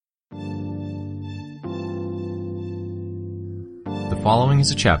following is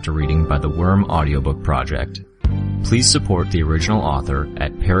a chapter reading by the Worm Audiobook Project. Please support the original author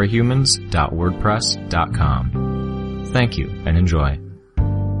at parahumans.wordpress.com. Thank you and enjoy.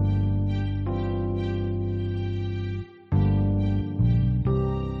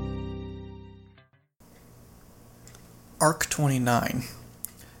 Arc 29,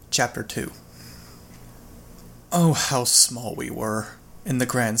 Chapter 2. Oh, how small we were, in the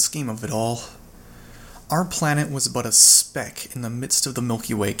grand scheme of it all. Our planet was but a speck in the midst of the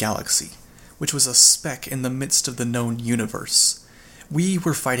Milky Way galaxy, which was a speck in the midst of the known universe. We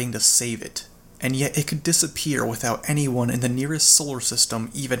were fighting to save it, and yet it could disappear without anyone in the nearest solar system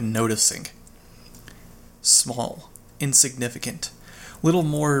even noticing. Small, insignificant, little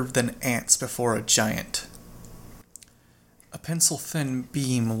more than ants before a giant. A pencil-thin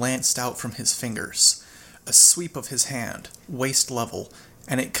beam lanced out from his fingers, a sweep of his hand, waist level,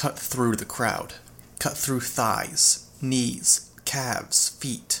 and it cut through the crowd. Cut through thighs, knees, calves,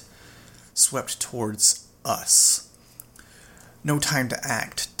 feet, swept towards us. No time to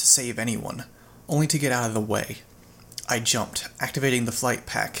act, to save anyone, only to get out of the way. I jumped, activating the flight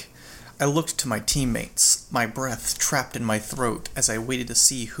pack. I looked to my teammates, my breath trapped in my throat as I waited to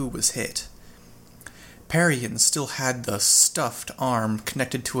see who was hit. Parian still had the stuffed arm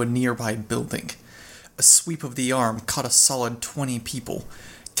connected to a nearby building. A sweep of the arm caught a solid 20 people,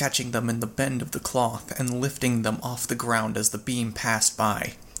 catching them in the bend of the cloth and lifting them off the ground as the beam passed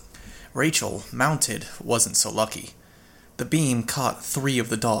by. Rachel, mounted, wasn't so lucky. The beam caught 3 of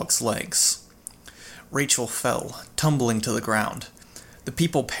the dog's legs. Rachel fell, tumbling to the ground. The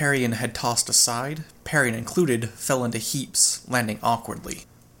people Parian had tossed aside, Parian included, fell into heaps, landing awkwardly.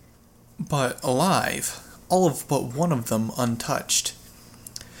 But alive, all of but one of them untouched.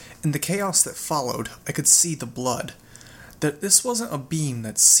 In the chaos that followed, I could see the blood. That this wasn't a beam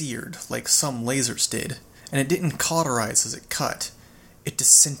that seared, like some lasers did, and it didn't cauterize as it cut. It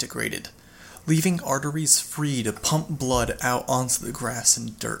disintegrated, leaving arteries free to pump blood out onto the grass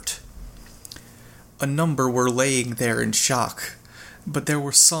and dirt. A number were laying there in shock, but there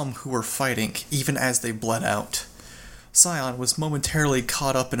were some who were fighting, even as they bled out. Scion was momentarily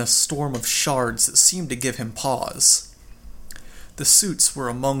caught up in a storm of shards that seemed to give him pause. The suits were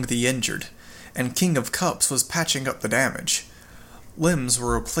among the injured, and King of Cups was patching up the damage. Limbs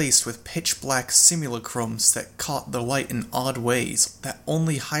were replaced with pitch-black simulacrums that caught the light in odd ways that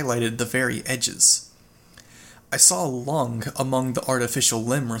only highlighted the very edges. I saw Lung among the artificial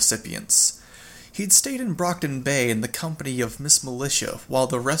limb recipients. He'd stayed in Brockton Bay in the company of Miss Militia while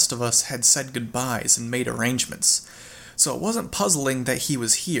the rest of us had said goodbyes and made arrangements, so it wasn't puzzling that he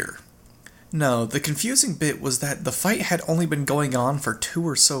was here. No, the confusing bit was that the fight had only been going on for 2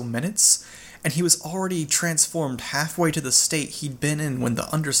 or so minutes, and he was already transformed halfway to the state he'd been in when the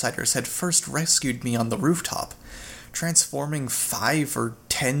Undersiders had first rescued me on the rooftop, transforming 5 or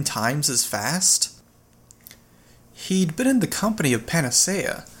 10 times as fast. He'd been in the company of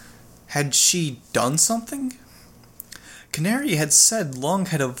Panacea. Had she done something? Canary had said Long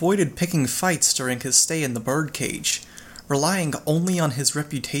had avoided picking fights during his stay in the birdcage, relying only on his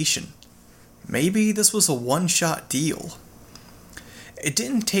reputation. Maybe this was a one-shot deal. It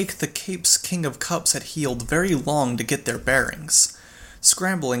didn't take the Cape's King of Cups had healed very long to get their bearings,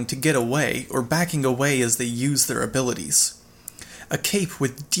 scrambling to get away or backing away as they used their abilities. A Cape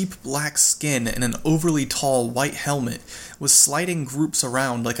with deep black skin and an overly tall white helmet was sliding groups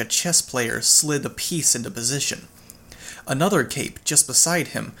around like a chess player slid a piece into position. Another Cape, just beside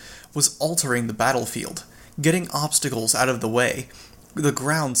him, was altering the battlefield, getting obstacles out of the way. The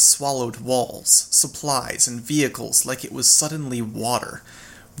ground swallowed walls, supplies, and vehicles like it was suddenly water,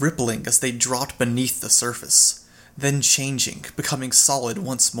 rippling as they dropped beneath the surface, then changing, becoming solid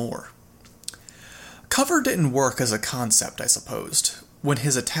once more. Cover didn't work as a concept, I supposed, when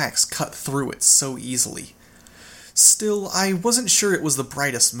his attacks cut through it so easily. Still, I wasn't sure it was the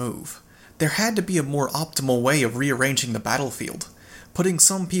brightest move. There had to be a more optimal way of rearranging the battlefield, putting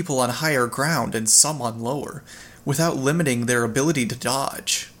some people on higher ground and some on lower, without limiting their ability to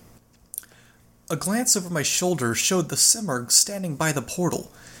dodge. A glance over my shoulder showed the Simurgh standing by the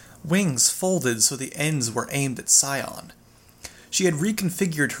portal, wings folded so the ends were aimed at Scion. She had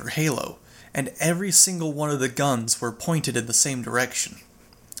reconfigured her halo, and every single one of the guns were pointed in the same direction.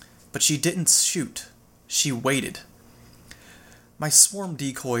 But she didn't shoot. She waited. My swarm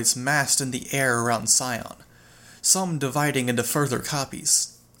decoys massed in the air around Scion, some dividing into further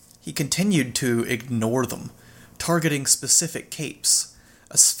copies. He continued to ignore them, targeting specific capes.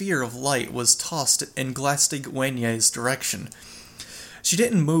 A sphere of light was tossed in Glastigüenya's direction. She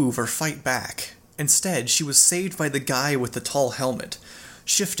didn't move or fight back. Instead, she was saved by the guy with the tall helmet,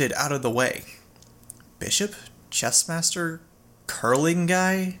 shifted out of the way. Bishop? Chessmaster? curling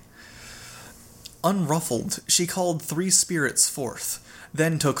guy? Unruffled, she called 3 spirits forth,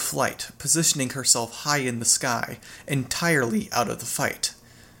 then took flight, positioning herself high in the sky, entirely out of the fight.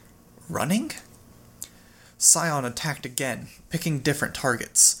 Running? Scion attacked again, picking different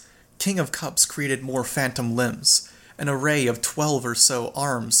targets. King of Cups created more phantom limbs, an array of 12 or so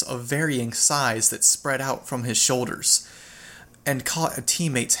arms of varying size that spread out from his shoulders, and caught a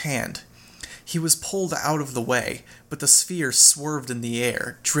teammate's hand. He was pulled out of the way, but the sphere swerved in the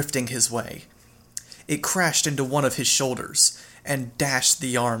air, drifting his way. It crashed into one of his shoulders, and dashed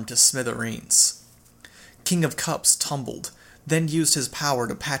the arm to smithereens. King of Cups tumbled, then used his power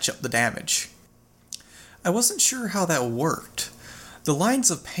to patch up the damage. I wasn't sure how that worked. The lines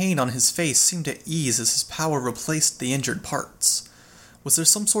of pain on his face seemed to ease as his power replaced the injured parts. Was there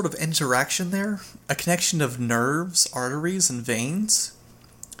some sort of interaction there? A connection of nerves, arteries, and veins?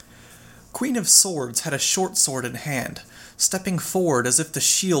 Queen of Swords had a short sword in hand, stepping forward as if to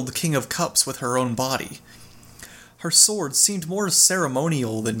shield King of Cups with her own body. Her sword seemed more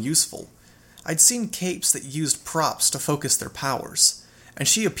ceremonial than useful. I'd seen capes that used props to focus their powers, and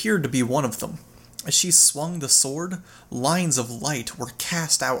she appeared to be one of them. As she swung the sword, lines of light were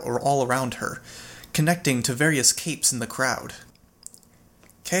cast out all around her, connecting to various capes in the crowd.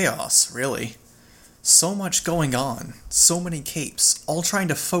 Chaos, really. So much going on, so many capes, all trying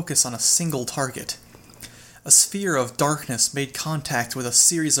to focus on a single target. A sphere of darkness made contact with a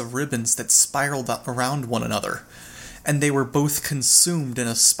series of ribbons that spiraled around one another, and they were both consumed in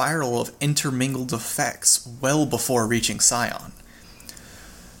a spiral of intermingled effects well before reaching Scion.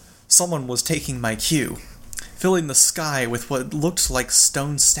 Someone was taking my cue, filling the sky with what looked like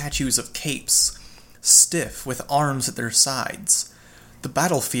stone statues of capes, stiff with arms at their sides. The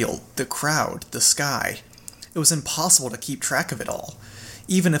battlefield, the crowd, the sky. It was impossible to keep track of it all.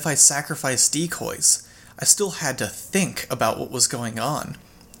 Even if I sacrificed decoys, I still had to think about what was going on.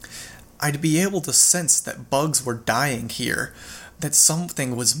 I'd be able to sense that bugs were dying here, that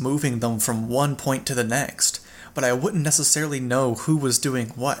something was moving them from one point to the next, but I wouldn't necessarily know who was doing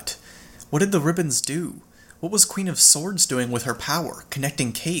what. What did the ribbons do? What was Queen of Swords doing with her power,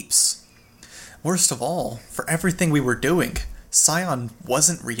 connecting capes? Worst of all, for everything we were doing, Scion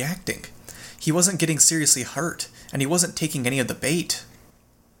wasn't reacting. He wasn't getting seriously hurt, and he wasn't taking any of the bait.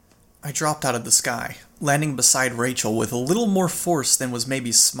 I dropped out of the sky, landing beside Rachel with a little more force than was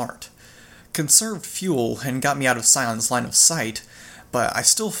maybe smart. Conserved fuel and got me out of Scion's line of sight, but I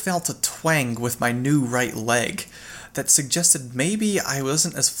still felt a twang with my new right leg that suggested maybe I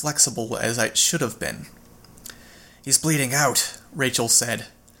wasn't as flexible as I should have been. "He's bleeding out," Rachel said.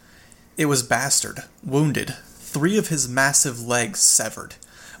 It was Bastard, wounded, 3 of his massive legs severed,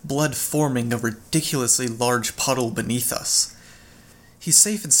 blood forming a ridiculously large puddle beneath us. He's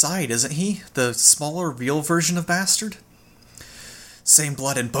safe inside, isn't he? The smaller, real version of Bastard? "Same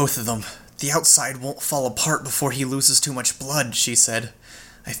blood in both of them. The outside won't fall apart before he loses too much blood," she said.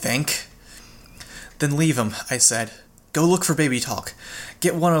 "I think." "Then leave him," I said. "Go look for baby talk.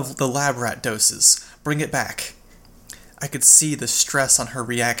 Get one of the lab rat doses. Bring it back." I could see the stress on her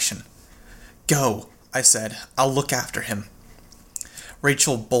reaction. "Go," I said. "I'll look after him."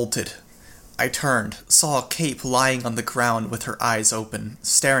 Rachel bolted. I turned, saw a cape lying on the ground with her eyes open,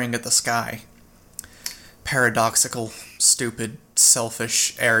 staring at the sky. Paradoxical, stupid,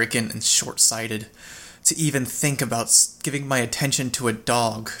 selfish, arrogant, and short-sighted. To even think about giving my attention to a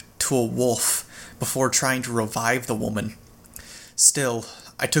dog, to a wolf, before trying to revive the woman. Still,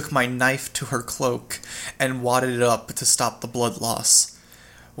 I took my knife to her cloak and wadded it up to stop the blood loss.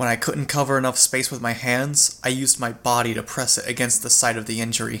 When I couldn't cover enough space with my hands, I used my body to press it against the site of the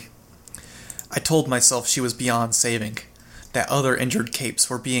injury. I told myself she was beyond saving, that other injured capes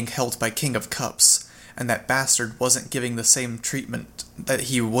were being held by King of Cups, and that Bastard wasn't giving the same treatment that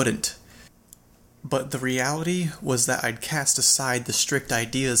he wouldn't. But the reality was that I'd cast aside the strict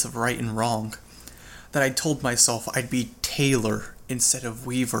ideas of right and wrong, that I'd told myself I'd be Taylor instead of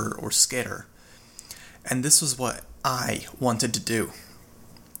Weaver or Skitter, and this was what I wanted to do.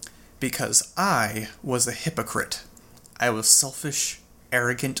 Because I was a hypocrite. I was selfish,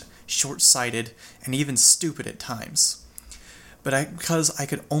 arrogant, short-sighted, and even stupid at times. But because I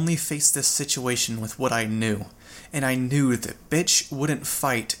could only face this situation with what I knew, and I knew that bitch wouldn't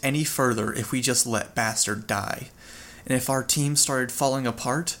fight any further if we just let Bastard die. And if our team started falling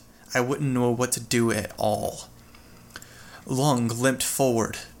apart, I wouldn't know what to do at all. Lung limped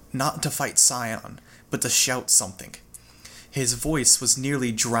forward, not to fight Scion, but to shout something. His voice was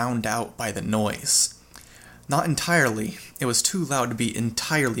nearly drowned out by the noise. Not entirely, it was too loud to be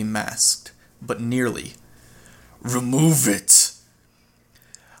entirely masked, but nearly. "Remove it!"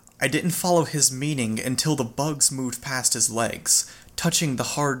 I didn't follow his meaning until the bugs moved past his legs, touching the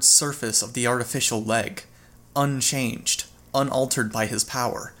hard surface of the artificial leg, unchanged, unaltered by his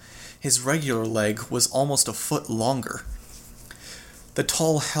power. His regular leg was almost a foot longer. The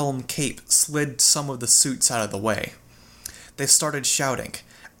tall helm cape slid some of the suits out of the way. They started shouting,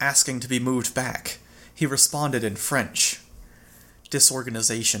 asking to be moved back. He responded in French.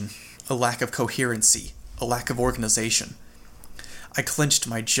 Disorganization, a lack of coherency, a lack of organization. I clenched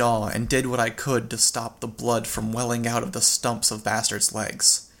my jaw and did what I could to stop the blood from welling out of the stumps of Bastard's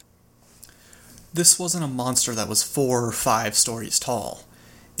legs. This wasn't a monster that was 4 or 5 stories tall.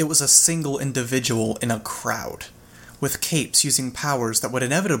 It was a single individual in a crowd, with capes using powers that would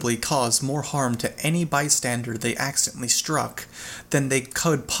inevitably cause more harm to any bystander they accidentally struck than they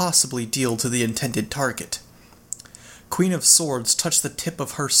could possibly deal to the intended target. Queen of Swords touched the tip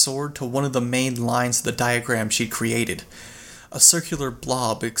of her sword to one of the main lines of the diagram she'd created. A circular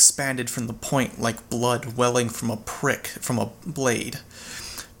blob expanded from the point like blood welling from a prick from a blade.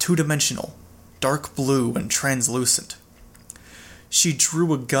 2-dimensional, dark blue and translucent. She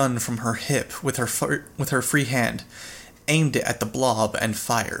drew a gun from her hip with her free hand, aimed it at the blob, and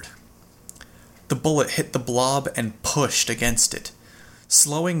fired. The bullet hit the blob and pushed against it,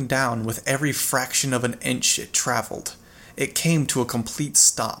 slowing down with every fraction of an inch it traveled. It came to a complete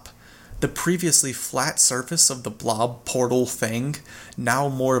stop. The previously flat surface of the blob portal thing, now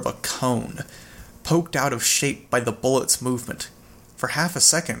more of a cone, poked out of shape by the bullet's movement. For half a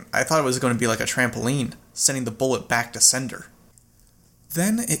second, I thought it was going to be like a trampoline, sending the bullet back to sender.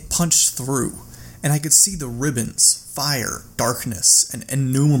 Then it punched through, and I could see the ribbons, fire, darkness, and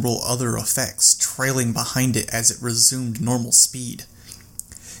innumerable other effects trailing behind it as it resumed normal speed.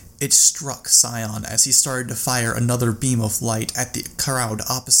 It struck Scion as he started to fire another beam of light at the crowd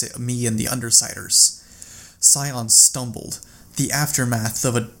opposite me and the Undersiders. Scion stumbled, the aftermath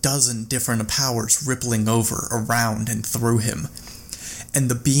of a dozen different powers rippling over, around, and through him, and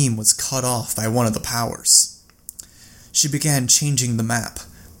the beam was cut off by one of the powers. She began changing the map,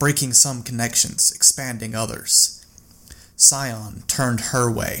 breaking some connections, expanding others. Scion turned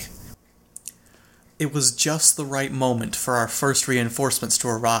her way. It was just the right moment for our first reinforcements to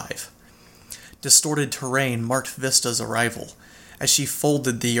arrive. Distorted terrain marked Vista's arrival, as she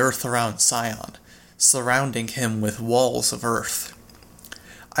folded the earth around Scion, surrounding him with walls of earth.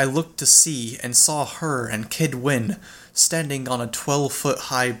 I looked to see and saw her and Kid Win standing on a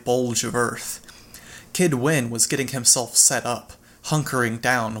 12-foot-high bulge of earth. Kid Win was getting himself set up, hunkering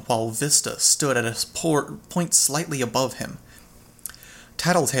down, while Vista stood at a point slightly above him.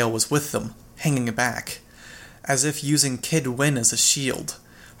 Tattletale was with them, hanging back, as if using Kid Win as a shield,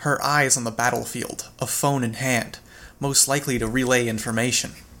 her eyes on the battlefield, a phone in hand, most likely to relay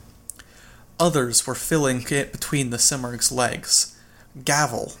information. Others were filling it between the Simurgh's legs.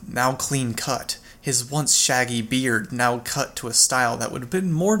 Gavel, now clean-cut, his once shaggy beard now cut to a style that would have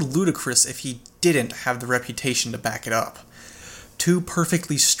been more ludicrous if he didn't have the reputation to back it up. 2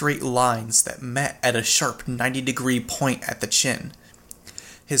 perfectly straight lines that met at a sharp 90-degree point at the chin.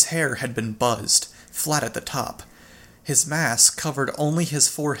 His hair had been buzzed, flat at the top. His mask covered only his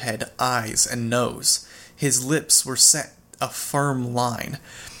forehead, eyes, and nose. His lips were set a firm line.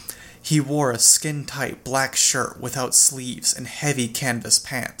 He wore a skin-tight black shirt without sleeves and heavy canvas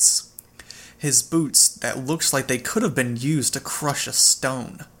pants. His boots that looked like they could have been used to crush a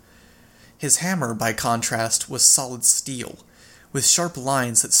stone. His hammer, by contrast, was solid steel, with sharp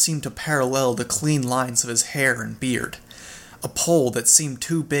lines that seemed to parallel the clean lines of his hair and beard. A pole that seemed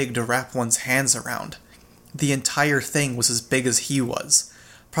too big to wrap one's hands around. The entire thing was as big as he was,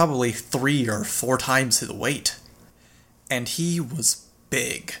 probably 3 or 4 times his weight. And he was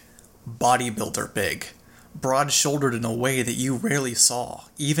big. Bodybuilder big. Broad-shouldered in a way that you rarely saw,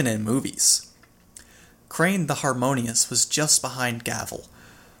 even in movies. Crane the Harmonious was just behind Gavel,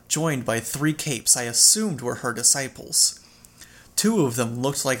 joined by 3 capes I assumed were her disciples. 2 of them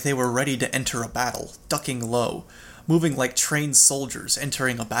looked like they were ready to enter a battle, ducking low, moving like trained soldiers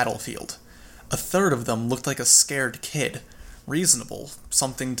entering a battlefield. A third of them looked like a scared kid. Reasonable,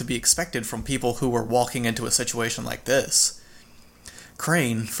 something to be expected from people who were walking into a situation like this.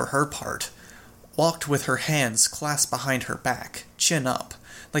 Crane, for her part, walked with her hands clasped behind her back, chin up,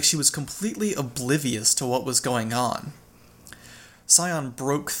 like she was completely oblivious to what was going on. Scion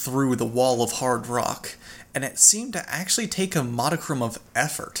broke through the wall of hard rock, and it seemed to actually take a modicum of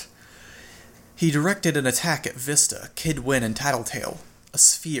effort. He directed an attack at Vista, Kid Win, and Tattletale, a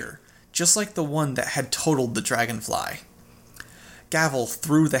sphere, just like the one that had totaled the dragonfly. Gavel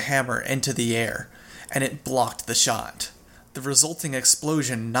threw the hammer into the air, and it blocked the shot. The resulting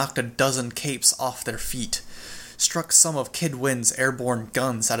explosion knocked a dozen capes off their feet, struck some of Kid Win's airborne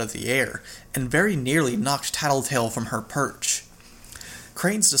guns out of the air, and very nearly knocked Tattletale from her perch.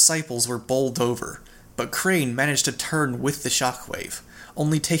 Crane's disciples were bowled over, but Crane managed to turn with the shockwave,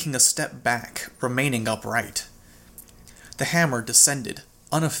 only taking a step back, remaining upright. The hammer descended,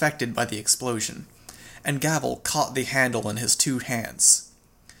 unaffected by the explosion, and Gavel caught the handle in his 2 hands.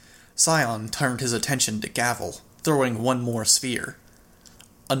 Scion turned his attention to Gavel, throwing one more sphere.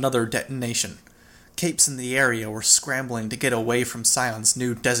 Another detonation. Capes in the area were scrambling to get away from Scion's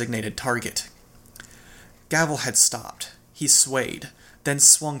new designated target. Gavel had stopped. He swayed, then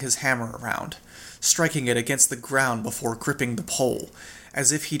swung his hammer around, striking it against the ground before gripping the pole,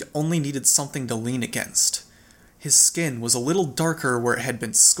 as if he'd only needed something to lean against. His skin was a little darker where it had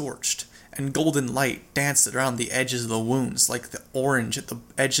been scorched, and golden light danced around the edges of the wounds like the orange at the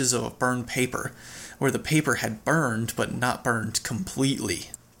edges of burned paper, where the paper had burned but not burned completely.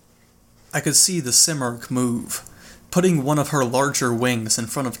 I could see the Simurgh move, putting one of her larger wings in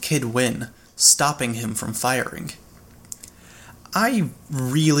front of Kid Win, stopping him from firing. I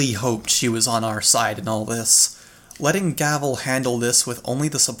really hoped she was on our side in all this. Letting Gavel handle this with only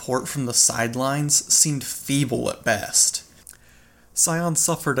the support from the sidelines seemed feeble at best. Scion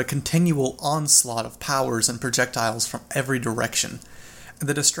suffered a continual onslaught of powers and projectiles from every direction, and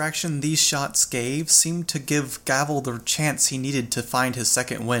the distraction these shots gave seemed to give Gavel the chance he needed to find his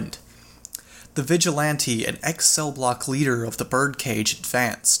second wind. The vigilante and ex-cell block leader of the birdcage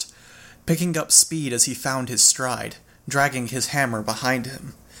advanced, picking up speed as he found his stride, dragging his hammer behind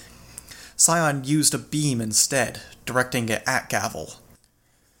him. Scion used a beam instead, directing it at Gavel.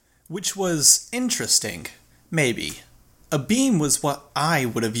 Which was interesting, maybe. A beam was what I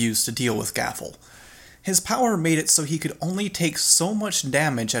would have used to deal with Gavel. His power made it so he could only take so much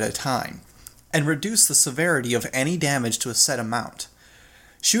damage at a time, and reduce the severity of any damage to a set amount.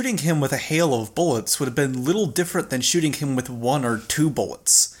 Shooting him with a hail of bullets would have been little different than shooting him with 1 or 2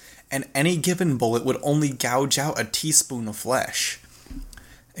 bullets, and any given bullet would only gouge out a teaspoon of flesh.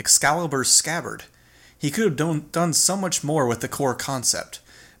 Excalibur's scabbard. He could have done so much more with the core concept,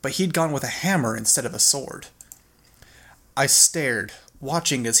 but he'd gone with a hammer instead of a sword. I stared,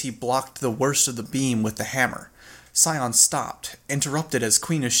 watching as he blocked the worst of the beam with the hammer. Scion stopped, interrupted as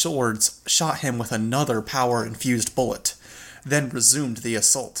Queen of Swords shot him with another power-infused bullet, then resumed the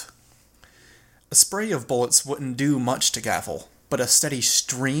assault. A spray of bullets wouldn't do much to Gavel, but a steady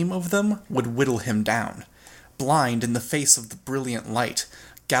stream of them would whittle him down. Blind in the face of the brilliant light,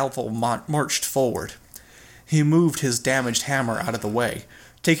 Gavel marched forward. He moved his damaged hammer out of the way,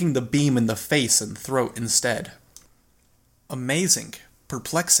 taking the beam in the face and throat instead. Amazing,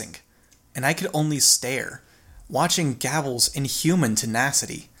 perplexing, and I could only stare, watching Gavel's inhuman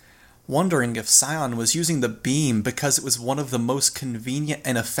tenacity, wondering if Scion was using the beam because it was one of the most convenient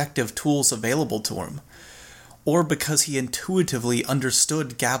and effective tools available to him, or because he intuitively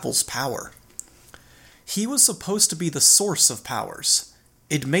understood Gavel's power. He was supposed to be the source of powers.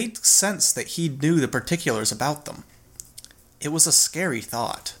 It made sense that he knew the particulars about them. It was a scary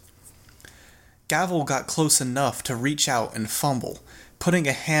thought. Gavel got close enough to reach out and fumble, putting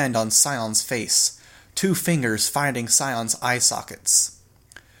a hand on Scion's face, 2 fingers finding Scion's eye sockets.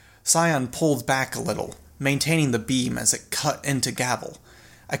 Scion pulled back a little, maintaining the beam as it cut into Gavel.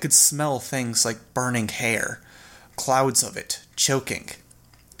 I could smell things like burning hair, clouds of it, choking.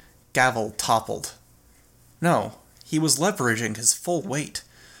 Gavel toppled. No, he was leveraging his full weight,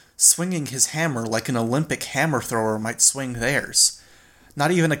 swinging his hammer like an Olympic hammer thrower might swing theirs.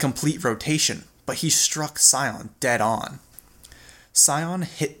 Not even a complete rotation, but he struck Scion dead on. Scion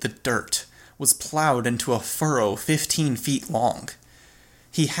hit the dirt, was plowed into a furrow 15 feet long.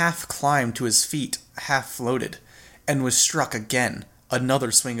 He half climbed to his feet, half floated, and was struck again, another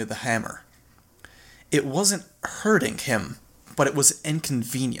swing of the hammer. It wasn't hurting him, but it was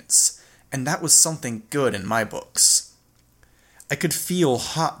inconvenience, and that was something good in my books. I could feel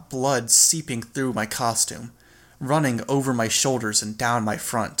hot blood seeping through my costume, running over my shoulders and down my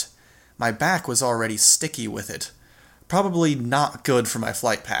front. My back was already sticky with it. Probably not good for my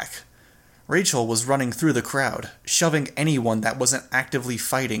flight pack. Rachel was running through the crowd, shoving anyone that wasn't actively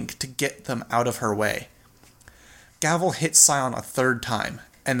fighting to get them out of her way. Gavel hit Scion a 3rd time,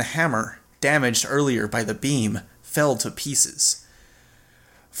 and the hammer, damaged earlier by the beam, fell to pieces.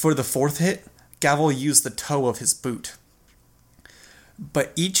 For the 4th hit, Gavel used the toe of his boot.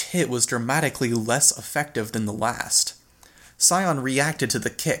 But each hit was dramatically less effective than the last. Scion reacted to the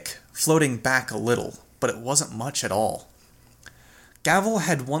kick, floating back a little, but it wasn't much at all. Gavel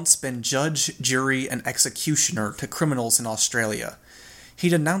had once been judge, jury, and executioner to criminals in Australia.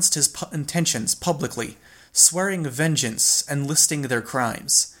 He'd announced his intentions publicly, swearing vengeance and listing their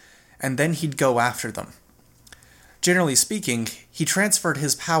crimes, and then he'd go after them. Generally speaking, he transferred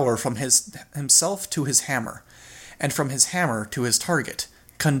his power from himself to his hammer, and from his hammer to his target,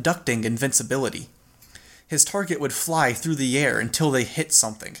 conducting invincibility. His target would fly through the air until they hit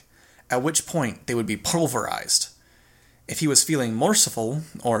something, at which point they would be pulverized. If he was feeling merciful,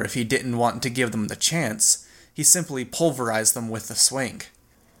 or if he didn't want to give them the chance, he simply pulverized them with the swing.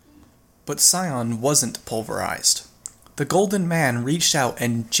 But Scion wasn't pulverized. The Golden Man reached out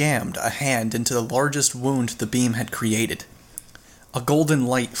and jammed a hand into the largest wound the beam had created. A golden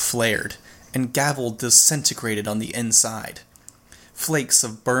light flared, and Gavel disintegrated on the inside. Flakes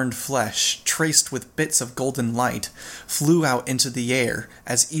of burned flesh, traced with bits of golden light, flew out into the air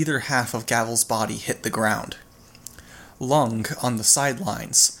as either half of Gavel's body hit the ground. Lung, on the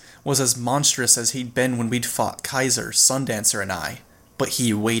sidelines, was as monstrous as he'd been when we'd fought Kaiser, Sundancer, and I, but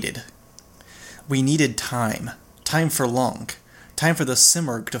he waited. We needed time. Time for Lung. Time for the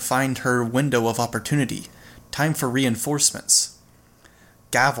Simurgh to find her window of opportunity. Time for reinforcements.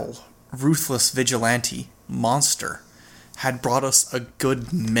 Gavel, ruthless vigilante, monster, had brought us a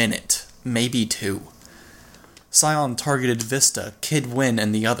good minute, maybe two. Scion targeted Vista, Kid Win,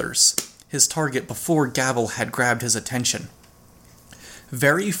 and the others, his target before Gavel had grabbed his attention.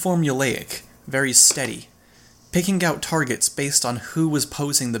 Very formulaic, very steady, picking out targets based on who was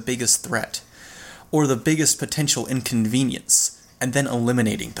posing the biggest threat, or the biggest potential inconvenience, and then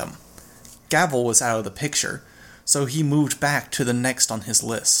eliminating them. Gavel was out of the picture, so he moved back to the next on his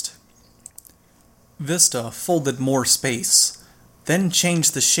list. Vista folded more space, then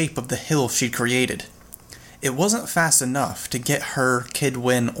changed the shape of the hill she'd created. It wasn't fast enough to get her, Kid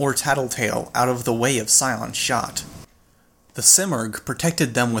Win, or Tattletale out of the way of Scion's shot. The Simurgh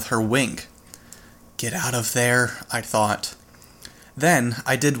protected them with her wing. Get out of there, I thought. Then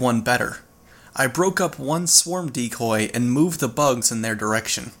I did one better. I broke up one swarm decoy and moved the bugs in their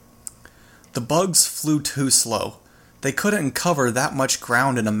direction. The bugs flew too slow. They couldn't cover that much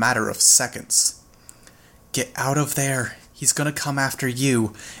ground in a matter of seconds. Get out of there. He's gonna come after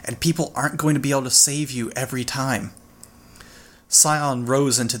you, and people aren't going to be able to save you every time. Scion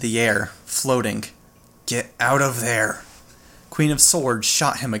rose into the air, floating. Get out of there. Queen of Swords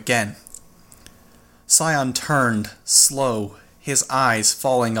shot him again. Scion turned, slow, his eyes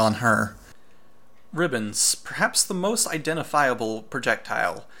falling on her. Ribbons, perhaps the most identifiable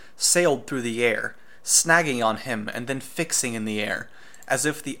projectile, sailed through the air, snagging on him and then fixing in the air, as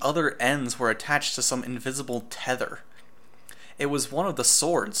if the other ends were attached to some invisible tether. It was one of the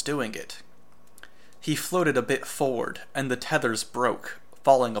swords doing it. He floated a bit forward, and the tethers broke,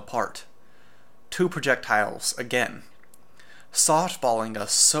 falling apart. 2 projectiles again. Softballing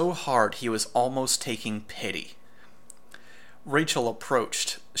us so hard he was almost taking pity. Rachel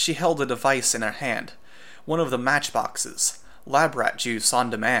approached. She held a device in her hand, one of the matchboxes, lab rat juice on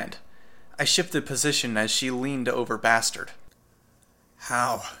demand. I shifted position as she leaned over Bastard.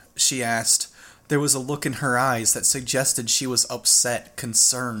 How? She asked. There was a look in her eyes that suggested she was upset,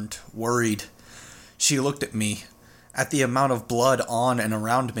 concerned, worried. She looked at me, at the amount of blood on and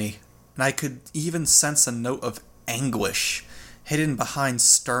around me, and I could even sense a note of anguish, hidden behind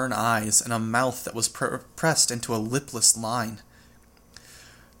stern eyes and a mouth that was pressed into a lipless line.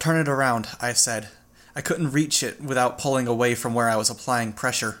 Turn it around, I said. I couldn't reach it without pulling away from where I was applying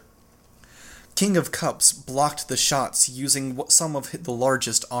pressure. King of Cups blocked the shots using some of the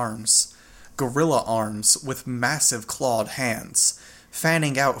largest arms, gorilla arms with massive clawed hands,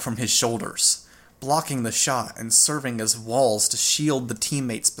 fanning out from his shoulders, blocking the shot and serving as walls to shield the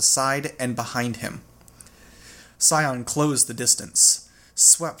teammates beside and behind him. Scion closed the distance,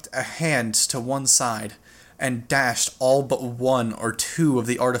 swept a hand to one side, and dashed all but 1 or 2 of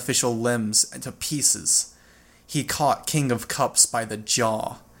the artificial limbs to pieces. He caught King of Cups by the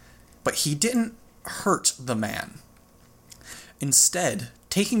jaw, but he didn't hurt the man. Instead,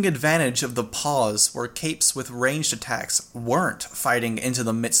 taking advantage of the pause where capes with ranged attacks weren't fighting into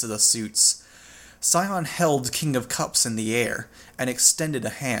the midst of the suits, Scion held King of Cups in the air and extended a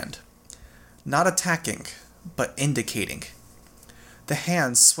hand. Not attacking, but indicating. The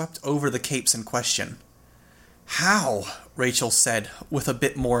hand swept over the capes in question. How? Rachel said, with a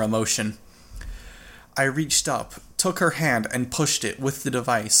bit more emotion. I reached up, took her hand and pushed it with the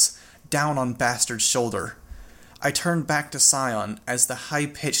device down on Bastard's shoulder. I turned back to Scion as the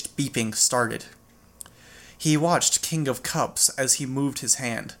high-pitched beeping started. He watched King of Cups as he moved his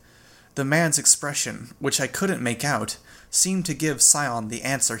hand. The man's expression, which I couldn't make out, seemed to give Scion the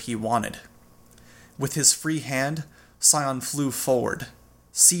answer he wanted. With his free hand, Scion flew forward,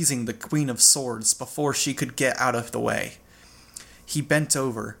 seizing the Queen of Swords before she could get out of the way. He bent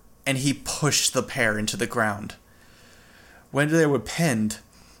over, and he pushed the pair into the ground. When they were pinned,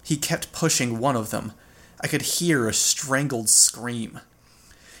 he kept pushing one of them, I could hear a strangled scream.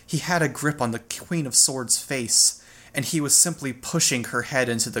 He had a grip on the Queen of Swords' face, and he was simply pushing her head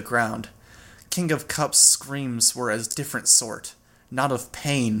into the ground. King of Cups' screams were a different sort, not of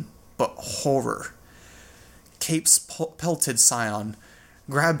pain, but horror. Capes pelted Scion,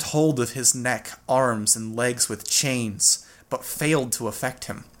 grabbed hold of his neck, arms, and legs with chains, but failed to affect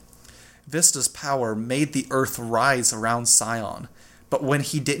him. Vista's power made the earth rise around Scion, but when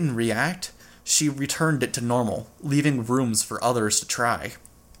he didn't react, she returned it to normal, leaving rooms for others to try.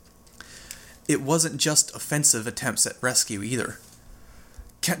 It wasn't just offensive attempts at rescue either.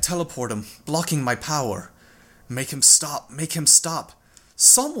 Can't teleport him, blocking my power. Make him stop, make him stop.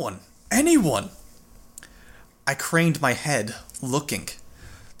 Someone, anyone! I craned my head, looking.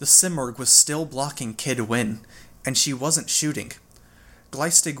 The Simurgh was still blocking Kid Win, and she wasn't shooting.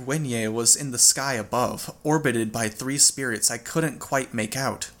 Gleistig Wenye was in the sky above, orbited by 3 spirits I couldn't quite make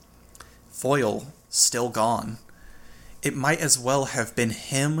out. Foil, still gone. It might as well have been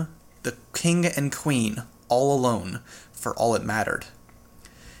him, the king and queen, all alone, for all it mattered.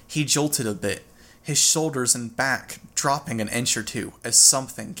 He jolted a bit, his shoulders and back dropping an inch or two as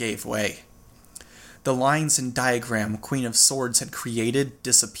something gave way. The lines and diagram Queen of Swords had created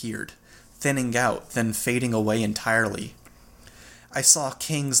disappeared, thinning out, then fading away entirely. I saw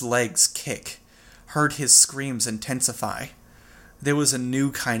King's legs kick, heard his screams intensify. There was a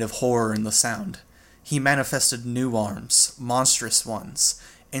new kind of horror in the sound. He manifested new arms, monstrous ones,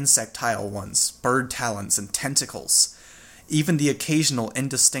 insectile ones, bird talons and tentacles, even the occasional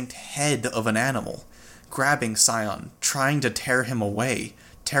indistinct head of an animal, grabbing Scion, trying to tear him away,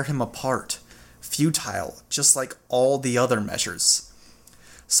 tear him apart, futile, just like all the other measures.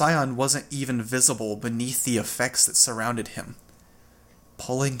 Scion wasn't even visible beneath the effects that surrounded him.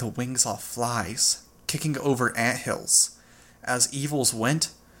 Pulling the wings off flies, kicking over anthills. As evils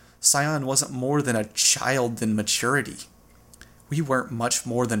went, Scion wasn't more than a child in maturity. We weren't much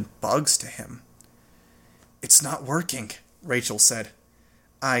more than bugs to him. It's not working, Rachel said.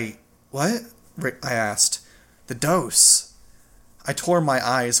 What? I asked. The dose. I tore my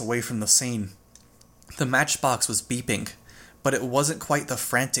eyes away from the scene. The matchbox was beeping, but it wasn't quite the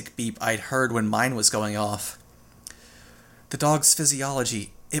frantic beep I'd heard when mine was going off. The dog's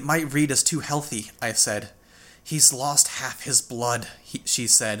physiology, it might read as too healthy, I said. He's lost half his blood, she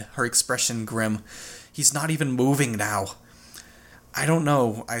said, her expression grim. He's not even moving now. I don't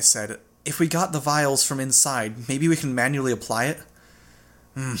know, I said. If we got the vials from inside, maybe we can manually apply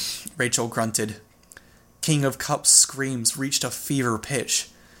it? Rachel grunted. King of Cups' screams reached a fever pitch.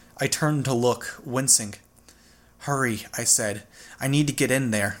 I turned to look, wincing. Hurry, I said. I need to get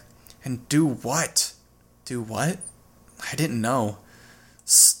in there. And do what? Do what? I didn't know.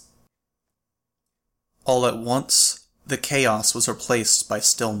 All at once, the chaos was replaced by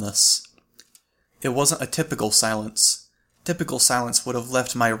stillness. It wasn't a typical silence. Typical silence would have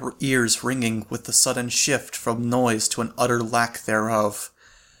left my ears ringing with the sudden shift from noise to an utter lack thereof.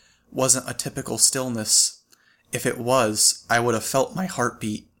 Wasn't a typical stillness. If it was, I would have felt my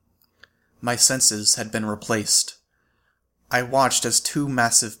heartbeat. My senses had been replaced. I watched as 2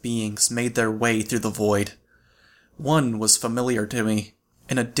 massive beings made their way through the void. One was familiar to me,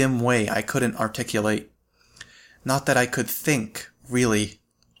 in a dim way I couldn't articulate. Not that I could think, really.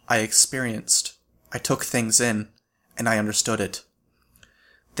 I experienced. I took things in, and I understood it.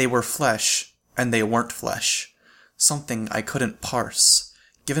 They were flesh, and they weren't flesh. Something I couldn't parse.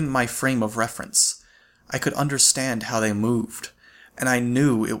 Given my frame of reference, I could understand how they moved, and I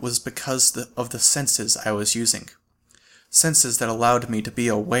knew it was because of the senses I was using. Senses that allowed me to be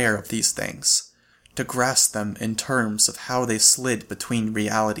aware of these things, to grasp them in terms of how they slid between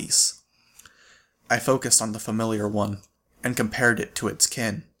realities. I focused on the familiar one, and compared it to its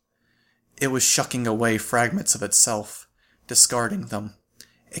kin. It was shucking away fragments of itself, discarding them.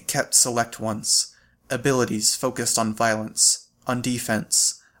 It kept select ones, abilities focused on violence, on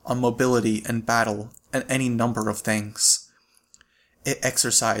defense, on mobility and battle, and any number of things. It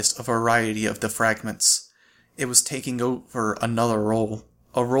exercised a variety of the fragments. It was taking over another role,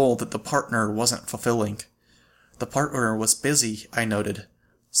 a role that the partner wasn't fulfilling. The partner was busy, I noted,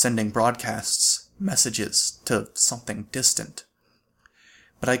 sending broadcasts, messages to something distant.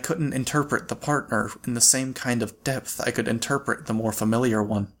 But I couldn't interpret the partner in the same kind of depth I could interpret the more familiar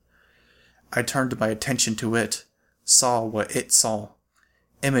one. I turned my attention to it, saw what it saw.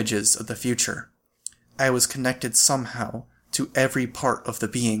 Images of the future. I was connected somehow to every part of the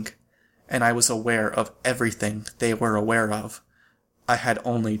being, and I was aware of everything they were aware of. I had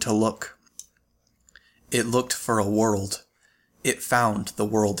only to look. It looked for a world. It found the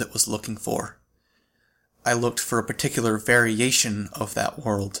world it was looking for. I looked for a particular variation of that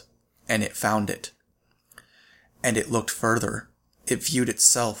world, and it found it. And it looked further. It viewed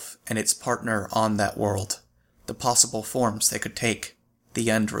itself and its partner on that world, the possible forms they could take, the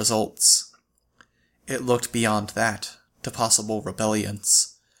end results. It looked beyond that, to possible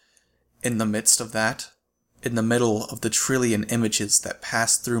rebellions. In the midst of that, in the middle of the trillion images that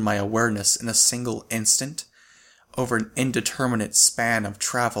passed through my awareness in a single instant, over an indeterminate span of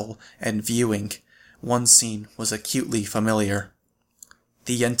travel and viewing, one scene was acutely familiar.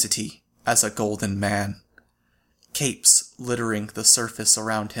 The entity as a golden man. Capes littering the surface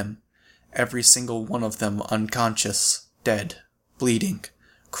around him, every single one of them unconscious, dead, bleeding,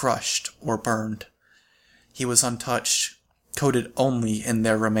 crushed, or burned. He was untouched, coated only in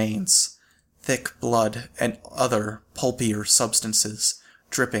their remains, thick blood and other pulpier substances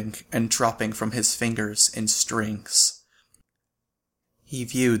dripping and dropping from his fingers in strings. He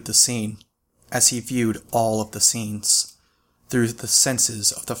viewed the scene, as he viewed all of the scenes, through the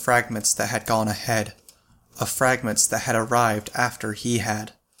senses of the fragments that had gone ahead, of fragments that had arrived after he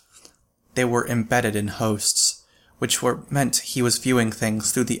had. They were embedded in hosts, which meant he was viewing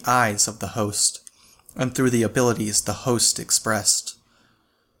things through the eyes of the host, and through the abilities the host expressed.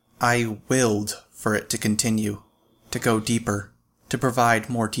 I willed for it to continue, to go deeper, to provide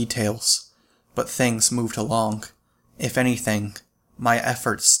more details, but things moved along. If anything, my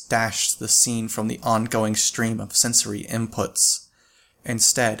efforts dashed the scene from the ongoing stream of sensory inputs.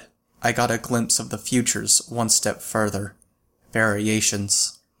 Instead, I got a glimpse of the futures one step further.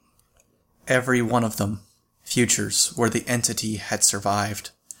 Variations. Every one of them. Futures where the entity had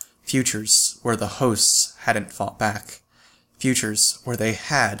survived. Futures where the hosts hadn't fought back. Futures where they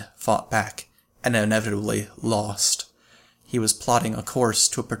had fought back and inevitably lost. He was plotting a course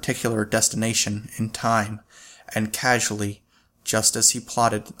to a particular destination in time, and casually, just as he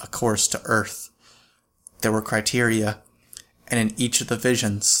plotted a course to Earth, there were criteria, and in each of the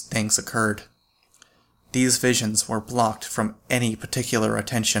visions things occurred. These visions were blocked from any particular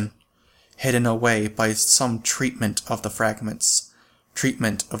attention, hidden away by some treatment of the fragments,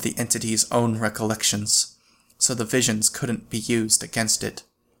 treatment of the entity's own recollections, so the visions couldn't be used against it.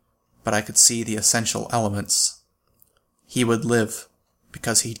 But I could see the essential elements. He would live,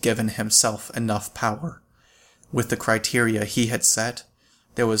 because he'd given himself enough power. With the criteria he had set,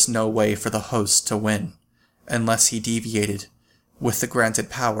 there was no way for the host to win, unless he deviated. With the granted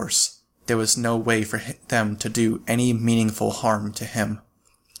powers, there was no way for them to do any meaningful harm to him.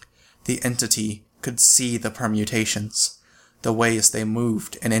 The entity could see the permutations, the ways they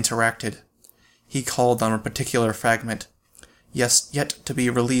moved and interacted. He called on a particular fragment, yet to be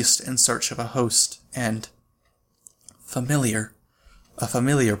released in search of a host, and a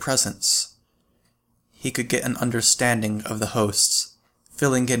familiar presence. He could get an understanding of the hosts,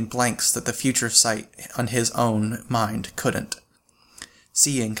 filling in blanks that the future sight on his own mind couldn't.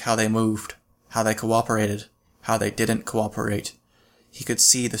 Seeing how they moved, how they cooperated, how they didn't cooperate. He could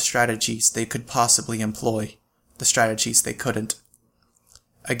see the strategies they could possibly employ, the strategies they couldn't.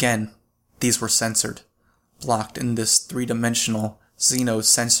 Again, these were censored, blocked in this three-dimensional,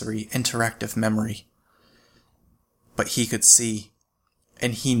 xenosensory interactive memory. But he could see,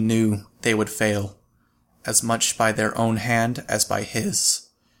 and he knew they would fail, as much by their own hand as by his.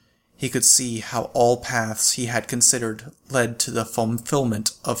 He could see how all paths he had considered led to the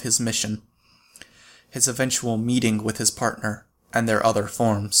fulfillment of his mission, his eventual meeting with his partner, and their other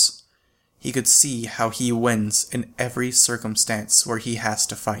forms. He could see how he wins in every circumstance where he has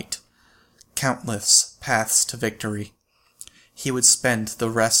to fight. Countless paths to victory. He would spend the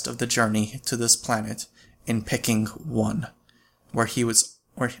rest of the journey to this planet in picking one, where he was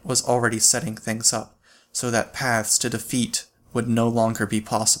already setting things up so that paths to defeat would no longer be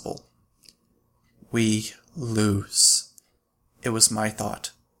possible. We lose. It was my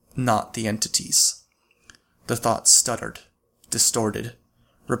thought, not the entity's. The thought stuttered, distorted,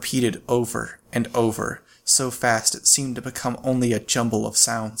 repeated over and over, so fast it seemed to become only a jumble of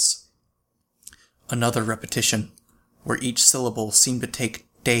sounds. Another repetition, where each syllable seemed to take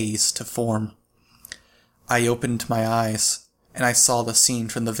days to form. I opened my eyes, and I saw the scene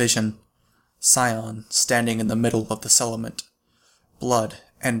from the vision. Scion standing in the middle of the settlement, blood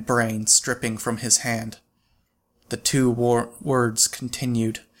and brains dripping from his hand. The two words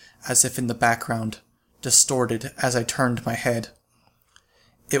continued, as if in the background, distorted as I turned my head.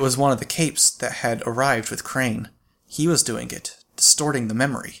 It was one of the capes that had arrived with Crane. He was doing it, distorting the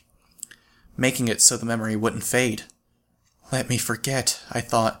memory, making it so the memory wouldn't fade. Let me forget, I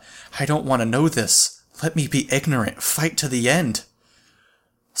thought. I don't want to know this. Let me be ignorant. Fight to the end.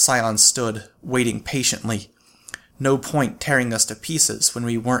 Scion stood, waiting patiently. No point tearing us to pieces when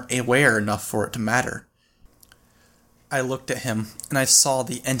we weren't aware enough for it to matter. I looked at him, and I saw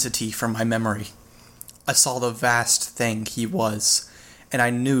the entity from my memory. I saw the vast thing he was, and I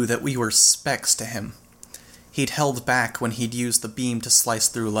knew that we were specks to him. He'd held back when he'd used the beam to slice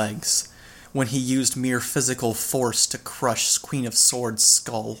through legs, when he used mere physical force to crush Queen of Swords'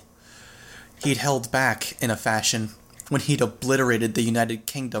 skull. He'd held back, in a fashion, when he'd obliterated the United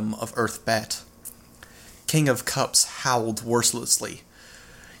Kingdom of Earth-Bet. King of Cups howled mercilessly,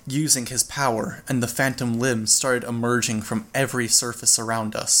 using his power, and the phantom limbs started emerging from every surface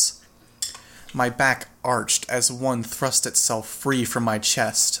around us. My back arched as one thrust itself free from my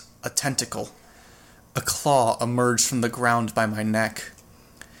chest, a tentacle. A claw emerged from the ground by my neck.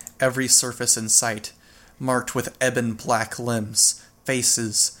 Every surface in sight, marked with ebon black limbs,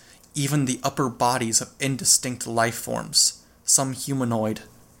 faces, even the upper bodies of indistinct life forms, some humanoid,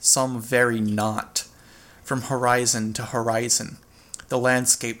 some very not. From horizon to horizon, the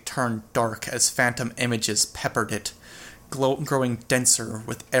landscape turned dark as phantom images peppered it, growing denser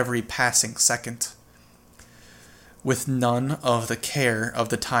with every passing second. With none of the care of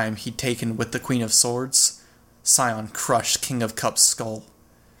the time he'd taken with the Queen of Swords, Scion crushed King of Cups' skull.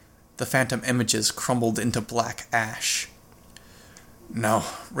 The phantom images crumbled into black ash. "No,"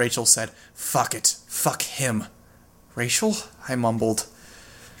 Rachel said. "Fuck it. Fuck him." "Rachel?" I mumbled.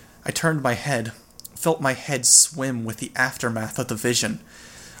 I turned my head, felt my head swim with the aftermath of the vision,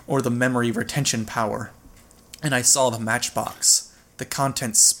 or the memory retention power, and I saw the matchbox. The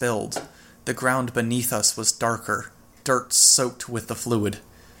contents spilled. The ground beneath us was darker, dirt soaked with the fluid.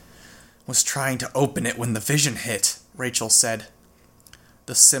 "Was trying to open it when the vision hit," Rachel said.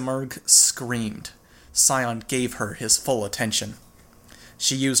 The Simurgh screamed. Scion gave her his full attention.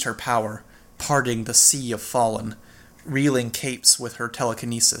 She used her power, parting the sea of fallen, reeling capes with her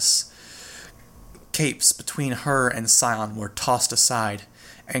telekinesis. Capes between her and Scion were tossed aside,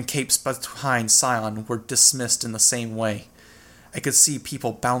 and capes behind Scion were dismissed in the same way. I could see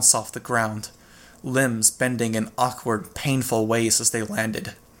people bounce off the ground, limbs bending in awkward, painful ways as they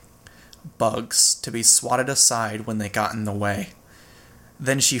landed. Bugs, to be swatted aside when they got in the way.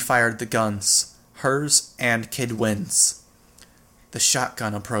 Then she fired the guns, hers and Kid Wynn's. The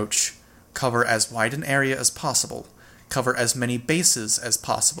shotgun approach. Cover as wide an area as possible. Cover as many bases as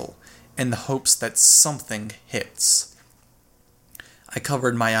possible, in the hopes that something hits. I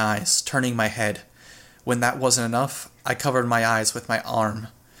covered my eyes, turning my head. When that wasn't enough, I covered my eyes with my arm.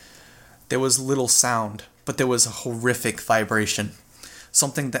 There was little sound, but there was a horrific vibration.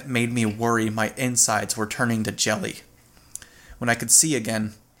 Something that made me worry my insides were turning to jelly. When I could see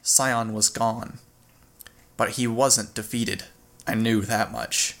again, Scion was gone. But he wasn't defeated. I knew that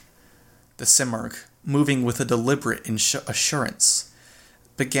much. The Simurgh, moving with a deliberate assurance,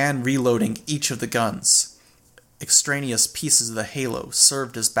 began reloading each of the guns. Extraneous pieces of the halo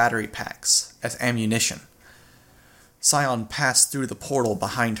served as battery packs, as ammunition. Scion passed through the portal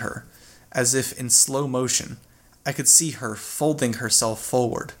behind her, as if in slow motion. I could see her folding herself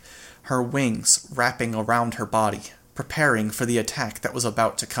forward, her wings wrapping around her body, preparing for the attack that was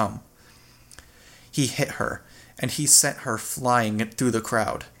about to come. He hit her, and he sent her flying through the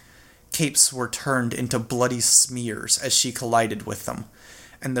crowd. Capes were turned into bloody smears as she collided with them,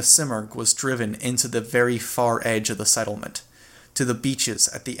 and the Simurgh was driven into the very far edge of the settlement, to the beaches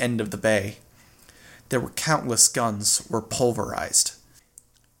at the end of the bay. There were countless guns were pulverized.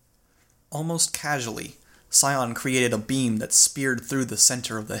 Almost casually, Scion created a beam that speared through the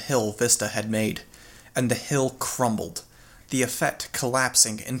center of the hill Vista had made, and the hill crumbled, the effect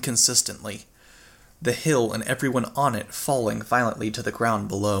collapsing inconsistently, the hill and everyone on it falling violently to the ground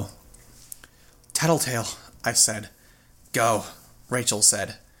below. "Tattletale," I said. "Go," Rachel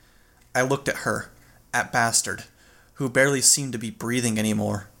said. I looked at her, at Bastard, who barely seemed to be breathing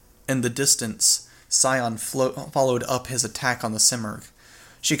anymore. In the distance, Scion followed up his attack on the Simurgh.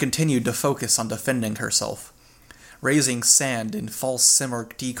 She continued to focus on defending herself, raising sand in false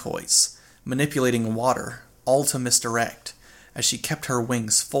Simurgh decoys, manipulating water, all to misdirect, as she kept her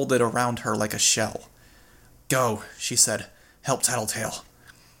wings folded around her like a shell. "Go," she said. "Help Tattletale."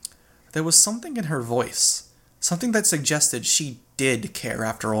 There was something in her voice, something that suggested she did care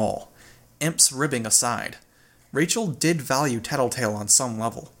after all. Imps ribbing aside, Rachel did value Tattletale on some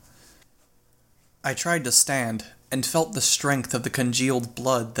level. I tried to stand, and felt the strength of the congealed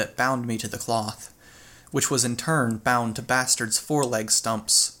blood that bound me to the cloth, which was in turn bound to Bastard's foreleg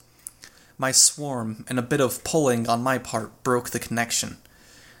stumps. My swarm and a bit of pulling on my part broke the connection.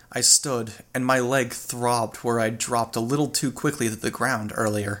 I stood, and my leg throbbed where I'd dropped a little too quickly to the ground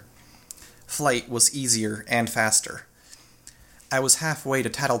earlier. Flight was easier and faster. I was halfway to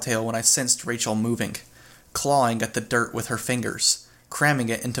Tattletale when I sensed Rachel moving, clawing at the dirt with her fingers, cramming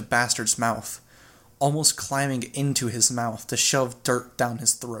it into Bastard's mouth, almost climbing into his mouth to shove dirt down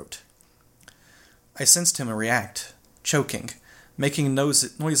his throat. I sensed him react, choking, making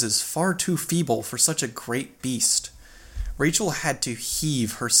noises far too feeble for such a great beast. Rachel had to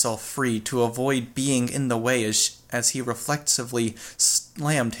heave herself free to avoid being in the way as he reflexively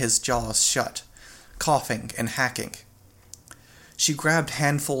slammed his jaws shut, coughing and hacking. She grabbed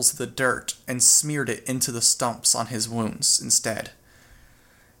handfuls of the dirt and smeared it into the stumps on his wounds instead.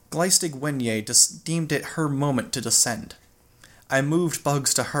 Gleistig Wenye deemed it her moment to descend. I moved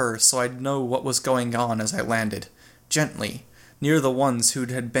Bugs to her so I'd know what was going on as I landed, gently, near the ones who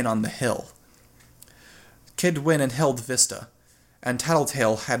had been on the hill. Kid Win had held Vista, and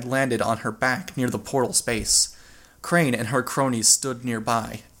Tattletale had landed on her back near the portal space. Crane and her cronies stood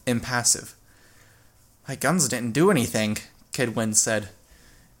nearby, impassive. "My guns didn't do anything," Kid Win said.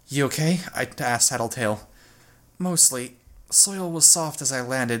 "You okay?" I asked Tattletale. "Mostly. Soil was soft as I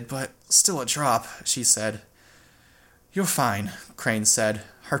landed, but still a drop," she said. "You're fine," Crane said.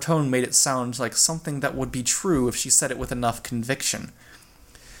 Her tone made it sound like something that would be true if she said it with enough conviction.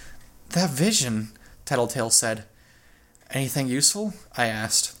 "That vision," Tattletale said. "Anything useful?" I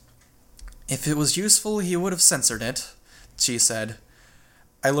asked. "If it was useful, he would have censored it," she said.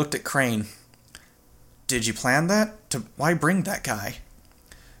 I looked at Crane. "Did you plan that? Why bring that guy?"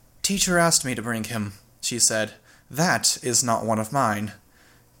 "Teacher asked me to bring him," she said. "That is not one of mine."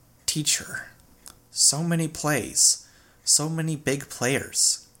 Teacher. So many plays. So many big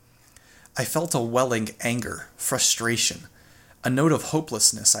players. I felt a welling anger, frustration, a note of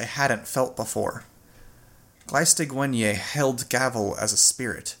hopelessness I hadn't felt before. Gleistig Wenye held Gavel as a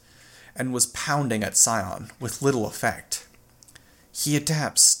spirit, and was pounding at Scion, with little effect. "He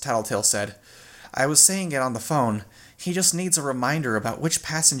adapts," Tattletale said. "I was saying it on the phone. He just needs a reminder about which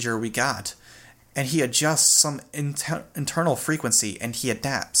passenger we got. And he adjusts some internal frequency, and he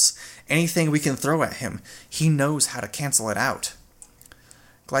adapts. Anything we can throw at him, he knows how to cancel it out."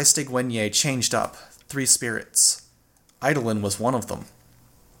 Gleistig Wenye changed up, 3 spirits. Eidolon was one of them.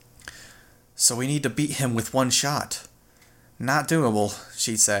 "So we need to beat him with one shot." "Not doable,"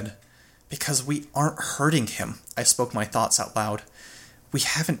 she said. "Because we aren't hurting him," I spoke my thoughts out loud. "We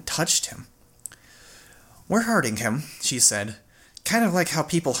haven't touched him." "We're hurting him," she said. "Kind of like how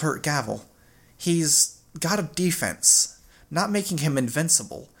people hurt Gavel. He's got a defense, not making him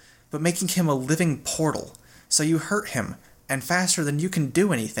invincible, but making him a living portal. So you hurt him, and faster than you can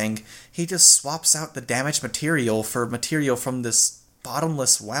do anything, he just swaps out the damaged material for material from this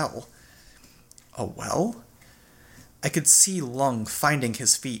bottomless well." "A well?" I could see Lung finding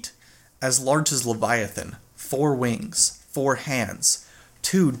his feet, as large as Leviathan, 4 wings, 4 hands,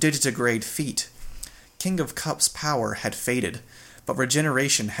 2 digitigrade feet. King of Cups' power had faded, but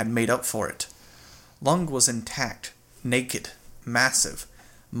regeneration had made up for it. Lung was intact, naked, massive,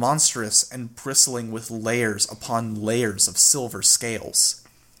 monstrous and bristling with layers upon layers of silver scales.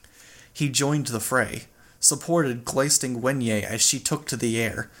 He joined the fray, supported Gleistig Wenye as she took to the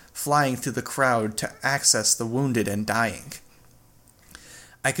air, flying through the crowd to access the wounded and dying.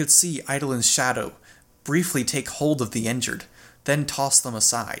 I could see Eidolon's shadow briefly take hold of the injured, then toss them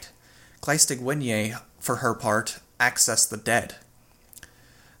aside. Gleistig Wenye, for her part, accessed the dead.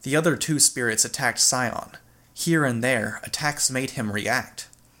 The other 2 spirits attacked Scion. Here and there, attacks made him react.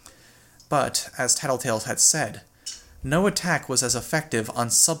 But, as Tattletale had said, no attack was as effective on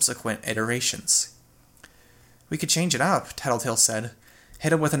subsequent iterations. "We could change it up," Tattletale said.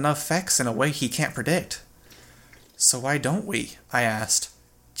 "Hit him with enough effects in a way he can't predict." "So why don't we?" I asked.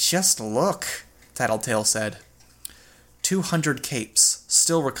 "Just look," Tattletale said. 200 capes,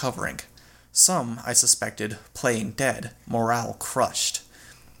 still recovering. Some, I suspected, playing dead, morale crushed.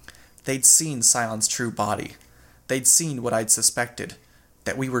 They'd seen Scion's true body. They'd seen what I'd suspected,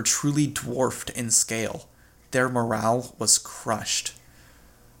 that we were truly dwarfed in scale. Their morale was crushed.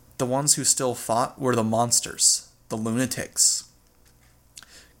 The ones who still fought were the monsters, the lunatics.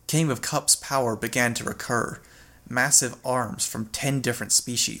 King of Cups' power began to recur, massive arms from 10 different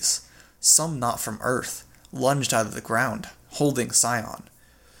species, some not from Earth, lunged out of the ground, holding Scion.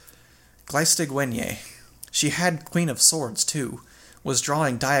 Gleistig Wenye, she had Queen of Swords too, was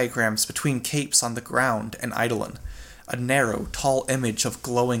drawing diagrams between capes on the ground and Eidolon, a narrow, tall image of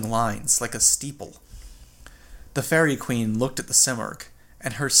glowing lines like a steeple. The Fairy Queen looked at the Simurgh,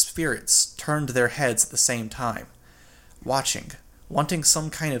 and her spirits turned their heads at the same time, watching, wanting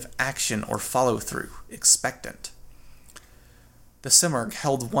some kind of action or follow-through, expectant. The Simurgh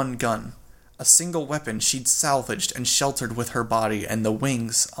held 1 gun, a single weapon she'd salvaged and sheltered with her body and the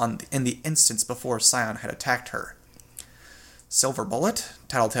wings in the instance before Scion had attacked her. "Silver bullet?"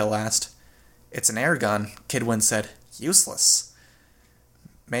 Tattletale asked. "It's an air gun," Kidwin said. "Useless."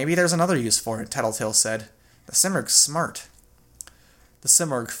 "Maybe there's another use for it," Tattletale said. "The Simurgh's smart." The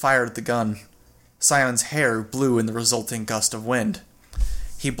Simurgh fired the gun. Scion's hair blew in the resulting gust of wind.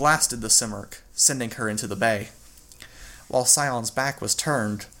 He blasted the Simurgh, sending her into the bay. While Scion's back was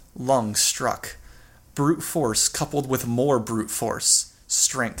turned, Lung struck. Brute force coupled with more brute force,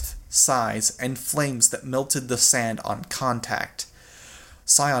 strength, size, and flames that melted the sand on contact.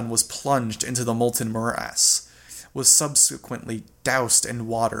 Scion was plunged into the molten morass, was subsequently doused in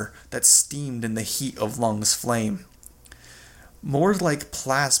water that steamed in the heat of Lung's flame. More like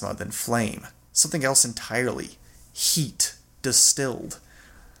plasma than flame, something else entirely. Heat, distilled.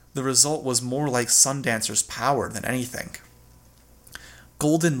 The result was more like Sundancer's power than anything.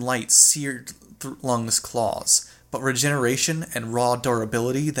 Golden light seared through Lung's claws, but regeneration and raw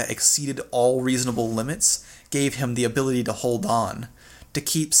durability that exceeded all reasonable limits gave him the ability to hold on, to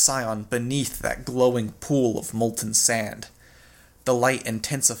keep Scion beneath that glowing pool of molten sand. The light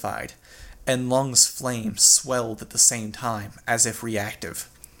intensified, and Lung's flame swelled at the same time, as if reactive.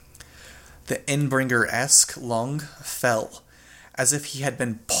 The Endbringer-esque Lung fell, as if he had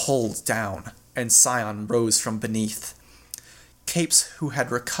been pulled down, and Scion rose from beneath. Capes, who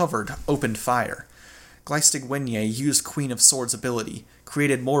had recovered, opened fire. Gleistig Wenye used Queen of Swords' ability,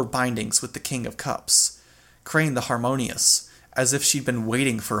 created more bindings with the King of Cups. Crane the Harmonious, as if she'd been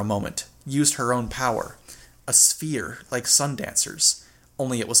waiting for a moment, used her own power. A sphere, like Sundancer's,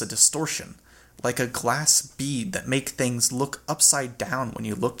 only it was a distortion, like a glass bead that made things look upside down when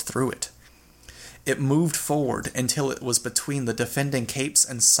you looked through it. It moved forward until it was between the defending Capes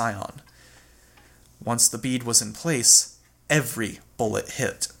and Scion. Once the bead was in place, every bullet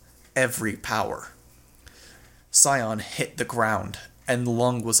hit, every power. Scion hit the ground, and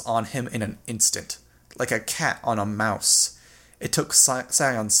Lung was on him in an instant, like a cat on a mouse. It took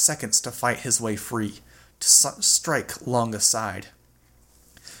Scion seconds to fight his way free, to strike Lung aside.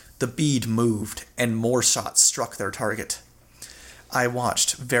 The bead moved, and more shots struck their target. I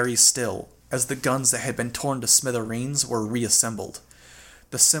watched, very still, as the guns that had been torn to smithereens were reassembled.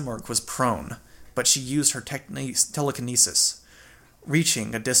 The Simurgh was prone, but she used her telekinesis,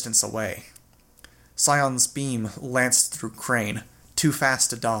 reaching a distance away. Scion's beam lanced through Crane, too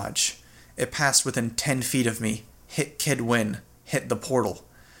fast to dodge. It passed within 10 feet of me, hit Kid Win, hit the portal.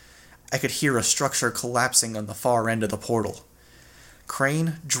 I could hear a structure collapsing on the far end of the portal.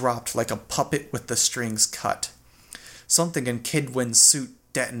 Crane dropped like a puppet with the strings cut. Something in Kid Win's suit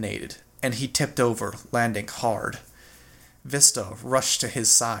detonated, and he tipped over, landing hard. Vista rushed to his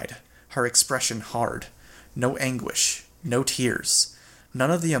side, her expression hard. No anguish, no tears,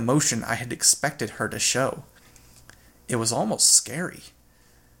 none of the emotion I had expected her to show. It was almost scary.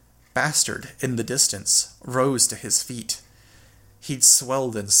 Bastard, in the distance, rose to his feet. He'd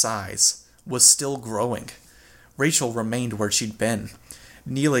swelled in size, was still growing. Rachel remained where she'd been,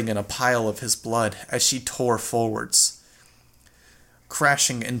 kneeling in a pile of his blood as she tore forwards.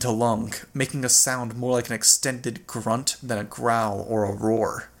 Crashing into Lung, making a sound more like an extended grunt than a growl or a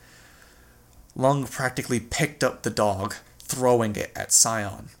roar. Lung practically picked up the dog, throwing it at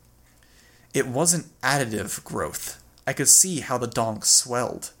Scion. It wasn't additive growth. I could see how the dog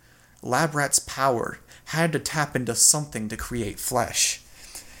swelled. Labrat's power had to tap into something to create flesh.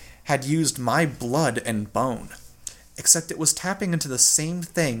 Had used my blood and bone. Except it was tapping into the same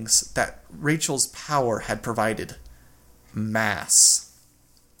things that Rachel's power had provided. Mass.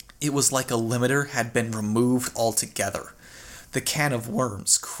 It was like a limiter had been removed altogether. The can of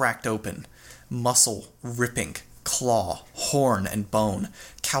worms cracked open. Muscle ripping, claw, horn, and bone,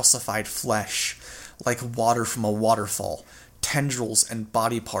 calcified flesh, like water from a waterfall, tendrils and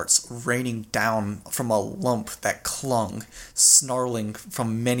body parts raining down from a lump that clung, snarling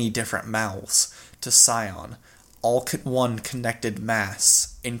from many different mouths, to Scion, all one connected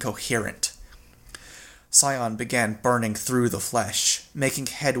mass, incoherent. Scion began burning through the flesh, making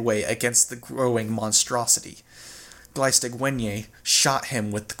headway against the growing monstrosity. Gleistig Wenye shot him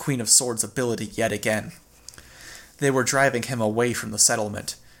with the Queen of Swords' ability yet again. They were driving him away from the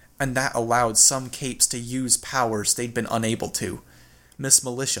settlement, and that allowed some Capes to use powers they'd been unable to. Miss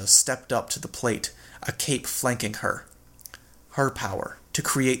Militia stepped up to the plate, a Cape flanking her. Her power, to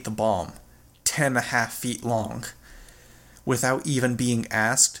create the bomb, 10.5 feet long. Without even being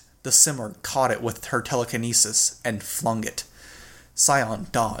asked, the Simurgh caught it with her telekinesis and flung it. Scion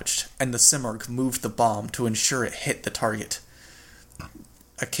dodged, and the Simurgh moved the bomb to ensure it hit the target.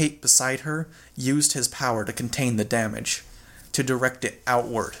 A Cape beside her used his power to contain the damage, to direct it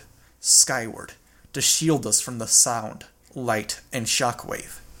outward, skyward, to shield us from the sound, light, and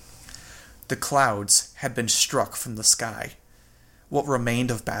shockwave. The clouds had been struck from the sky. What remained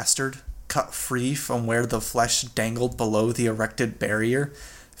of Bastard, cut free from where the flesh dangled below the erected barrier,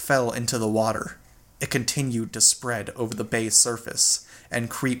 fell into the water. It continued to spread over the bay's surface and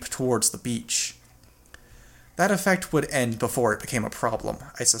creep towards the beach. That effect would end before it became a problem,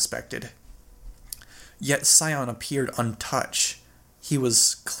 I suspected. Yet Scion appeared untouched. He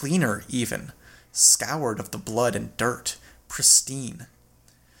was cleaner, even, scoured of the blood and dirt, pristine.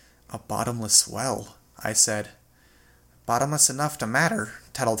 A bottomless well, I said. Bottomless enough to matter,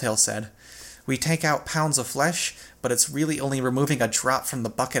 Tattletale said. We take out pounds of flesh, but it's really only removing a drop from the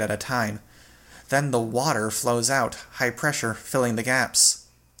bucket at a time. Then the water flows out, high pressure, filling the gaps.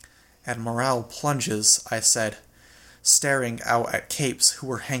 And morale plunges, I said, staring out at Capes who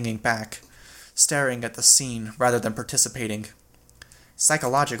were hanging back, staring at the scene rather than participating.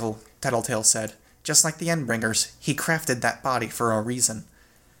 Psychological, Tattletale said. Just like the Endbringers, he crafted that body for a reason.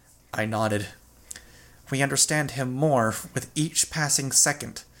 I nodded. We understand him more with each passing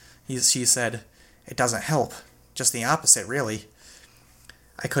second, she said. It doesn't help. Just the opposite, really.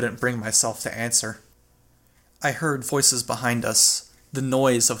 I couldn't bring myself to answer. I heard voices behind us, the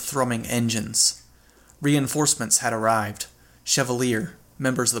noise of thrumming engines. Reinforcements had arrived. Chevalier,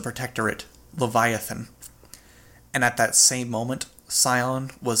 members of the Protectorate, Leviathan. And at that same moment,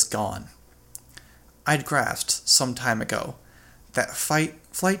 Scion was gone. I'd grasped, some time ago, that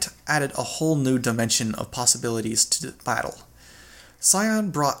flight added a whole new dimension of possibilities to the battle. Scion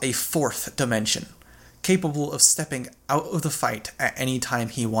brought a fourth dimension, capable of stepping out of the fight at any time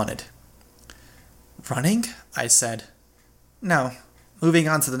he wanted. Running? I said. No, moving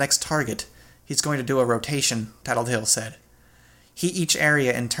on to the next target. He's going to do a rotation, Tattletale said. Heat each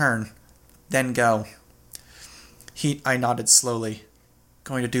area in turn, then go. I nodded slowly.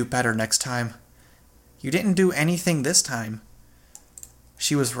 Going to do better next time. You didn't do anything this time.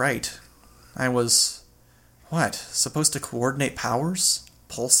 She was right. I was... what? Supposed to coordinate powers?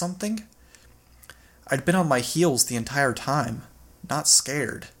 Pull something? I'd been on my heels the entire time. Not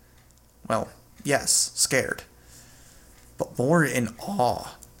scared. Well, yes, scared. But more in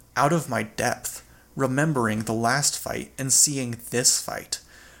awe. Out of my depth. Remembering the last fight and seeing this fight.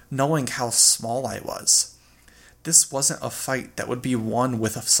 Knowing how small I was. This wasn't a fight that would be won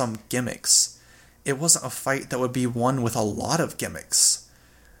with some gimmicks. It wasn't a fight that would be won with a lot of gimmicks.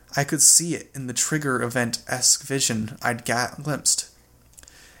 I could see it in the trigger event-esque vision I'd glimpsed.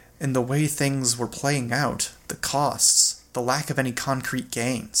 In the way things were playing out, the costs, the lack of any concrete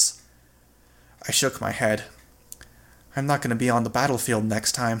gains. I shook my head. I'm not going to be on the battlefield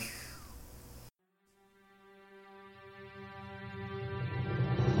next time.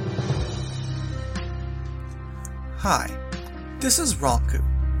 Hi, this is Ronku.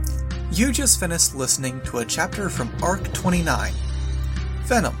 You just finished listening to a chapter from Arc 29,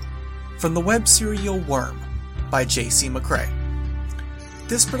 Venom, from the web serial Worm, by J.C. McCrae.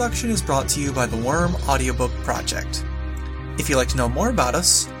 This production is brought to you by the Worm Audiobook Project. If you'd like to know more about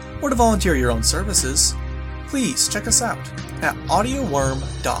us, or to volunteer your own services, please check us out at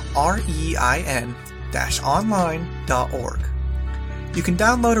audioworm.rein-online.org. You can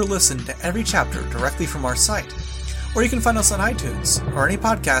download or listen to every chapter directly from our site, or you can find us on iTunes or any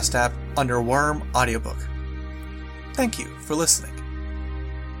podcast app under Worm Audiobook. Thank you for listening.